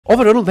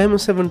Overall, the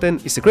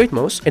MM710 is a great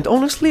mouse, and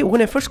honestly, when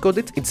I first got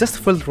it, it just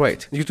felt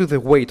right, due to the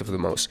weight of the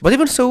mouse. But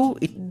even so,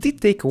 it did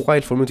take a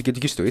while for me to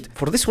get used to it,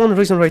 for this one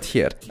reason right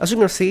here. As you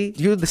can see,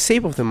 due to the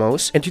shape of the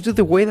mouse, and due to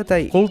the way that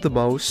I hold the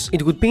mouse,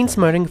 it would pinch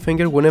my ring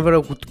finger whenever I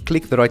would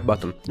click the right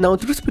button. Now,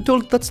 truth be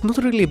told, that's not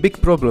really a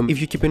big problem if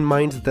you keep in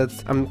mind that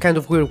I'm kind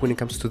of weird when it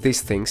comes to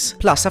these things.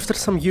 Plus, after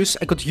some use,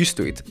 I got used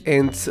to it,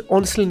 and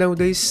honestly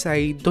nowadays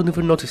I don't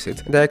even notice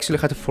it, and I actually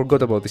had to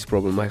forget about this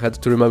problem. I had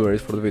to remember it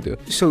for the video.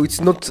 So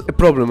it's not a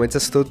problem, I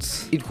just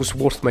thought it was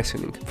worth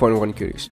mentioning for anyone curious.